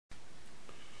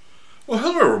Well,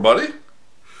 hello everybody.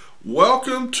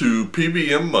 Welcome to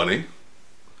P.B.M. Money.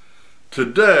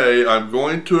 Today I'm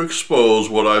going to expose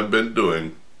what I've been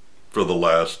doing for the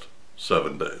last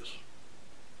 7 days.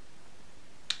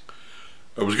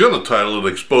 I was going to title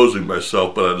it Exposing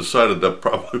Myself, but I decided that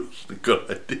probably wasn't a good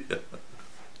idea.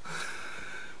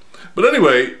 But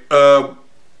anyway,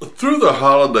 through the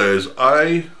holidays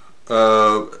I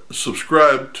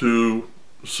subscribed to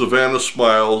Savannah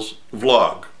Smiles'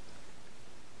 vlog.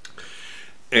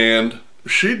 And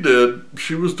she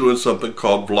was doing something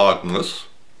called Vlogmas,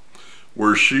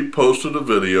 where she posted a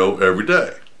video every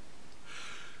day.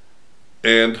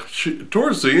 And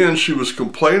towards the end, she was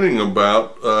complaining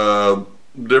about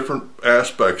different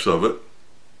aspects of it.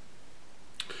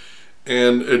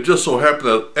 And it just so happened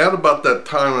that at about that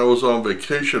time I was on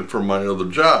vacation from my other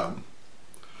job.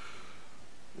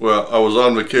 Well, I was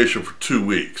on vacation for 2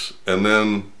 weeks, and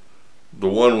then the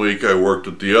 1 week I worked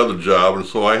at the other job, and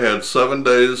so I had 7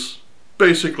 days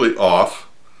basically off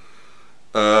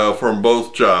from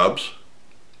both jobs.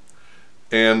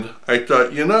 And I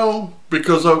thought, you know,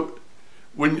 because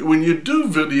when you do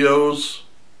videos,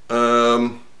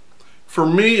 for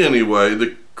me anyway,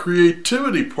 the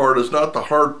creativity part is not the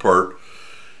hard part.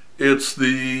 It's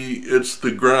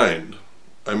the grind.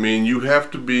 I mean, you have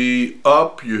to be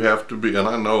up, you have to be, and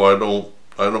I know I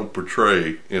don't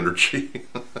portray energy.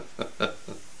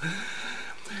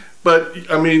 But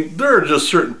I mean, there are just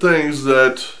certain things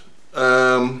that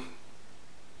and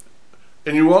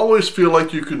you always feel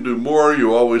like you can do more,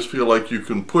 you always feel like you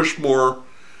can push more,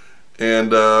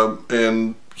 and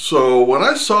so when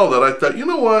I saw that, I thought, you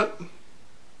know what,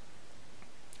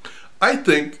 I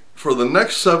think for the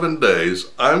next 7 days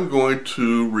I'm going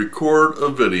to record a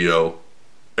video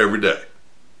every day.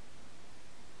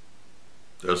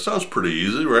 That sounds pretty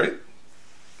easy, right?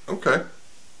 Okay.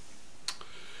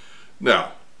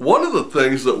 Now, one of the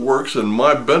things that works in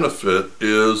my benefit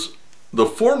is the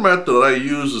format that I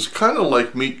use is kind of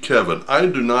like Meet Kevin. I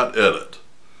do not edit.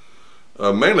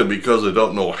 Mainly because I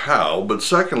don't know how, but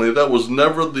secondly, that was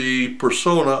never the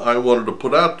persona I wanted to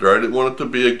put out there. I didn't want it to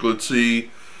be a glitzy,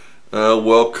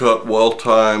 well-cut,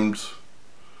 well-timed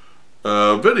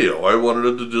video. I wanted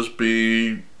it to just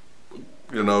be,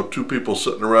 you know, two people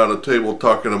sitting around a table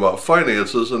talking about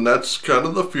finances, and that's kind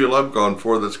of the feel I've gone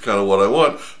for. That's kind of what I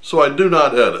want. So I do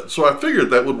not edit. So I figured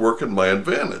that would work in my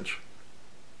advantage.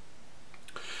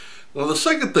 Now the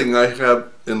second thing I have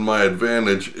in my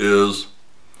advantage is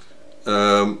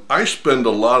I spend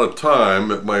a lot of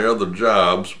time at my other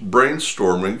jobs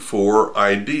brainstorming for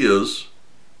ideas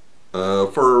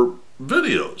for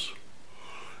videos.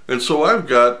 And so I've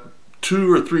got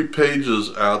 2 or 3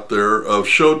 pages out there of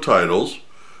show titles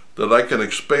that I can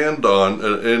expand on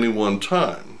at any one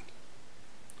time.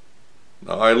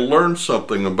 Now I learned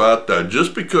something about that.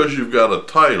 Just because you've got a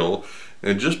title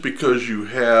and just because you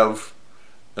have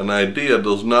an idea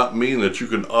does not mean that you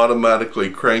can automatically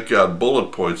crank out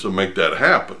bullet points and make that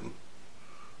happen.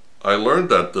 I learned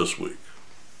that this week.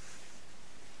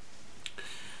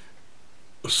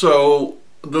 So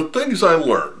the things I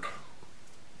learned,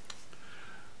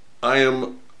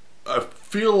 I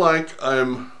feel like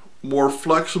I'm more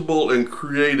flexible and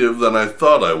creative than I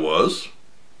thought I was.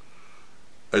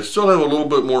 I still have a little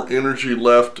bit more energy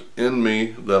left in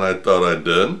me than I thought I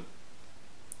did.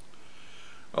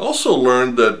 I also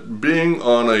learned that being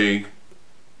on a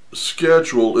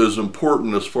schedule is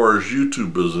important as far as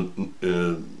YouTube is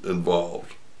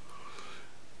involved.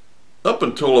 Up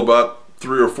until about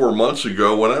 3 or 4 months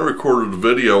ago, when I recorded a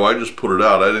video, I just put it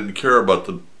out. I didn't care about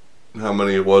how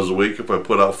many it was a week. If I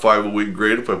put out 5 a week,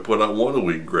 great. If I put out 1 a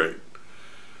week, great.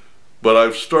 But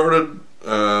I've started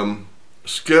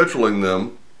scheduling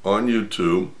them on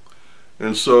YouTube,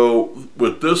 and so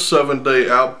with this 7-day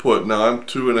output, now I'm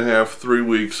 2.5, 3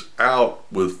 weeks out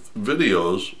with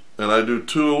videos, and I do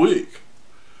 2 a week.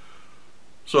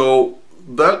 So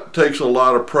that takes a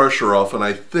lot of pressure off, and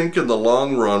I think in the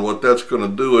long run what that's going to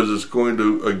do is it's going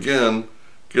to, again,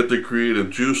 get the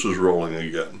creative juices rolling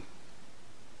again.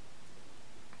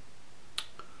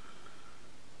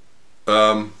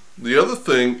 The other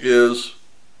thing is,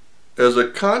 as a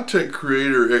content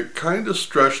creator, it kind of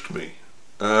stretched me.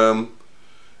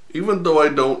 Even though I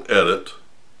don't edit,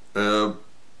 I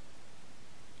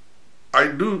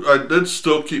did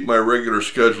still keep my regular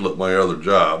schedule at my other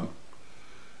job.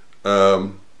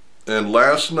 And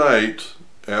last night,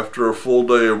 after a full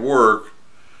day of work,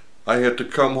 I had to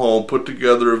come home, put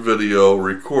together a video,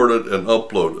 record it, and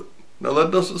upload it. Now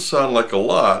that doesn't sound like a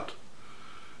lot,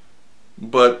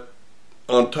 but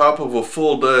on top of a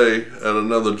full day at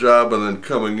another job and then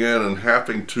coming in and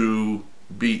having to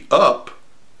be up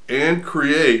and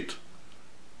create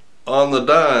on the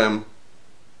dime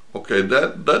Okay,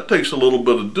 that takes a little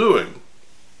bit of doing.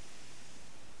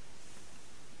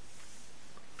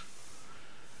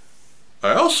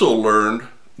 I also learned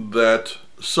that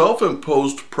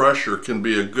self-imposed pressure can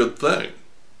be a good thing.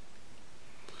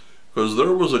 Because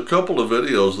there was a couple of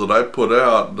videos that I put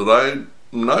out that I'm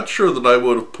not sure that I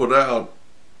would have put out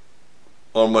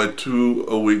on my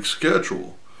 2-a-week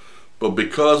schedule. But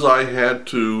because I had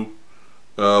to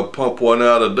pump one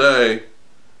out a day,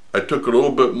 I took a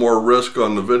little bit more risk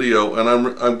on the video, and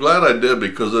I'm glad I did,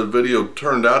 because that video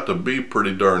turned out to be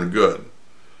pretty darn good.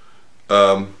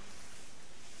 And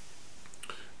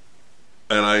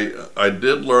I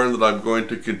did learn that I'm going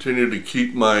to continue to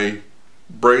keep my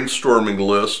brainstorming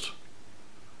list.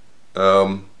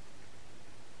 And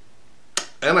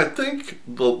I think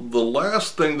the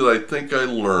last thing that I think I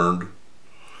learned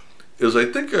is I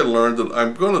learned that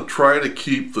I'm going to try to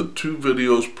keep the 2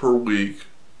 videos per week,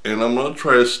 and I'm going to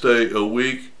try to stay a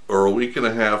week or a week and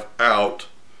a half out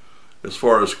as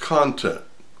far as content.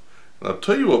 And I'll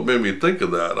tell you what made me think of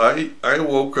that. I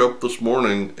woke up this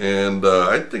morning and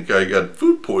I think I got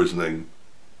food poisoning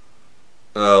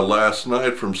last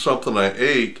night from something I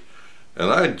ate,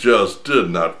 and I just did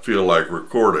not feel like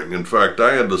recording. In fact,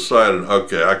 I had decided,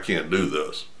 okay, I can't do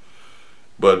this.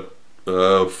 But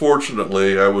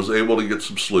fortunately, I was able to get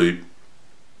some sleep,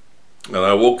 and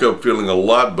I woke up feeling a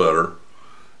lot better.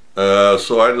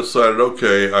 So I decided,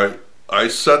 okay, I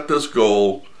set this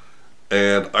goal,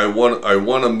 and I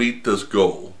want to meet this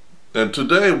goal. And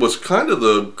today was kind of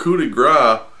the coup de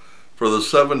grace for the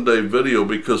 7-day video,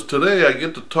 because today I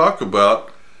get to talk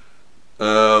about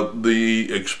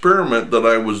the experiment that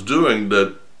I was doing,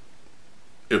 that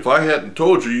if I hadn't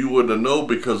told you, you wouldn't have known,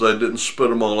 because I didn't spit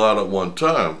them all out at one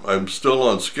time. I'm still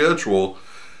on schedule,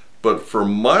 but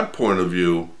from my point of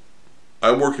view,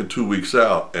 I'm working 2 weeks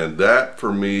out, and that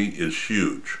for me is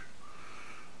huge.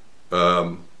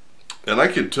 And I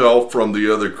can tell from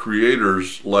the other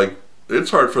creators, like, it's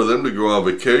hard for them to go on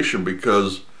vacation,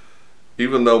 because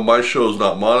even though my show's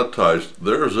not monetized,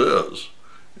 theirs is.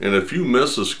 And if you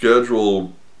miss a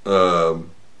scheduled upload,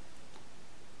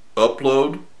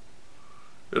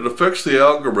 it affects the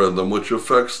algorithm, which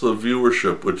affects the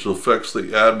viewership, which affects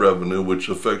the ad revenue, which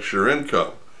affects your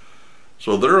income.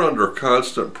 So they're under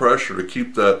constant pressure to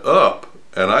keep that up,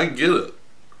 and I get it.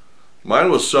 Mine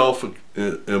was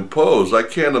self-imposed. I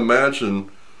can't imagine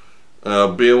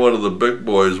being one of the big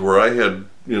boys where I had,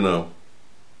 you know,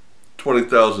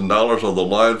 $20,000 on the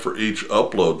line for each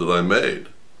upload that I made.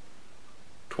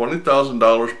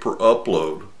 $20,000 per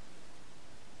upload.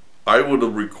 I would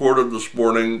have recorded this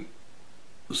morning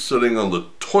sitting on the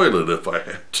toilet if I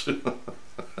had to.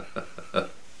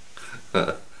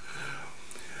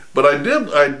 But I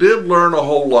did learn a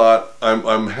whole lot.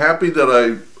 I'm happy that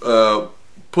I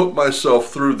put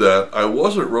myself through that. I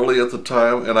wasn't really at the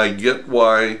time, and I get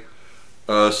why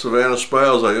Savannah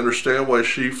Spiles, I understand why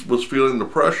she was feeling the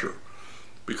pressure,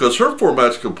 because her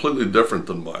format's completely different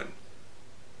than mine.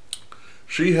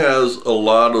 She has a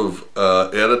lot of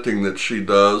editing that she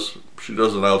does. She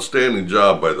does an outstanding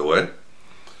job, by the way.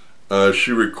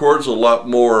 She records a lot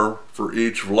more for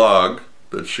each vlog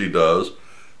that she does,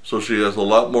 so she has a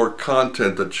lot more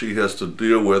content that she has to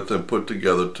deal with and put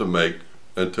together to make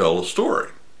and tell a story.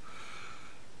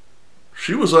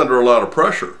 She was under a lot of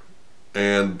pressure,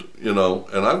 and you know,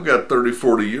 and I've got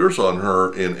 30-40 years on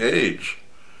her in age,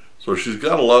 so she's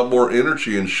got a lot more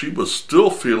energy, and she was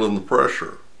still feeling the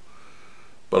pressure.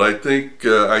 But I think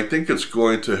it's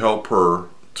going to help her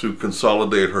to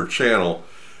consolidate her channel.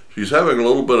 She's having a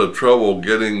little bit of trouble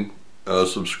getting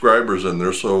subscribers in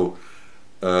there, so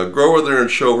go over there and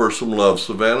show her some love.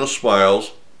 Savannah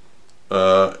Spiles,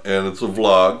 and it's a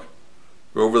vlog.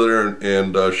 Go over there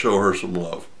and show her some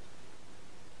love.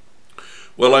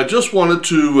 Well, I just wanted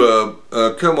to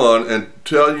come on and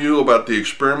tell you about the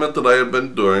experiment that I had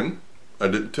been doing. I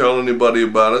didn't tell anybody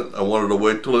about it. I wanted to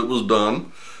wait till it was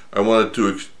done. I wanted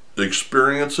to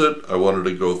experience it. I wanted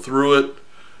to go through it.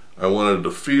 I wanted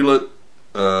to feel it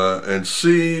and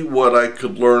see what I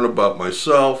could learn about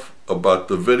myself, about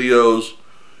the videos.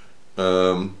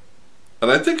 And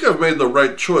I think I've made the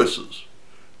right choices.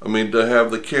 I mean, to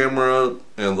have the camera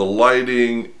and the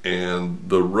lighting and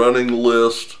the running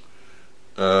list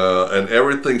and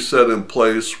everything set in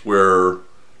place where,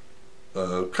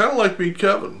 kind of like me,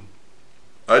 Kevin.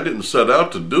 I didn't set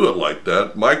out to do it like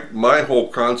that. My whole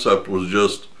concept was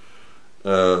just,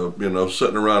 you know,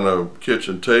 sitting around a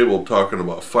kitchen table talking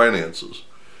about finances.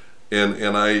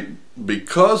 And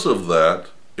because of that,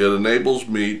 it enables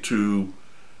me to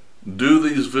do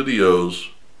these videos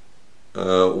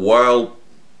while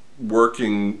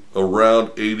working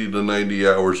around 80 to 90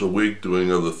 hours a week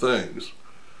doing other things.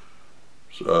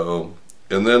 So,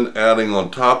 and then adding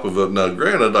on top of it, now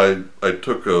granted, I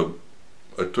took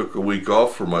a week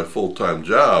off for my full-time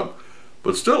job,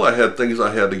 but still I had things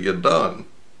I had to get done.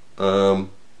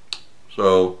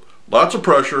 So lots of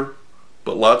pressure,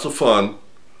 but lots of fun.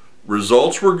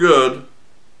 Results were good.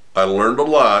 I learned a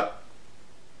lot,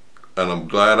 and I'm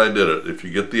glad I did it. If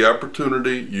you get the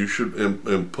opportunity, you should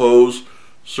impose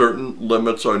certain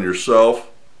limits on yourself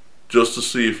just to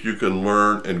see if you can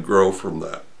learn and grow from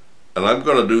that. And I'm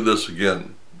going to do this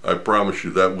again. I promise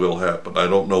you that will happen. I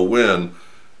don't know when,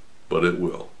 but it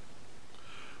will.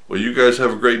 Well, you guys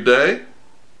have a great day,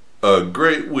 a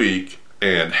great week,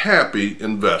 and happy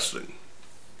investing.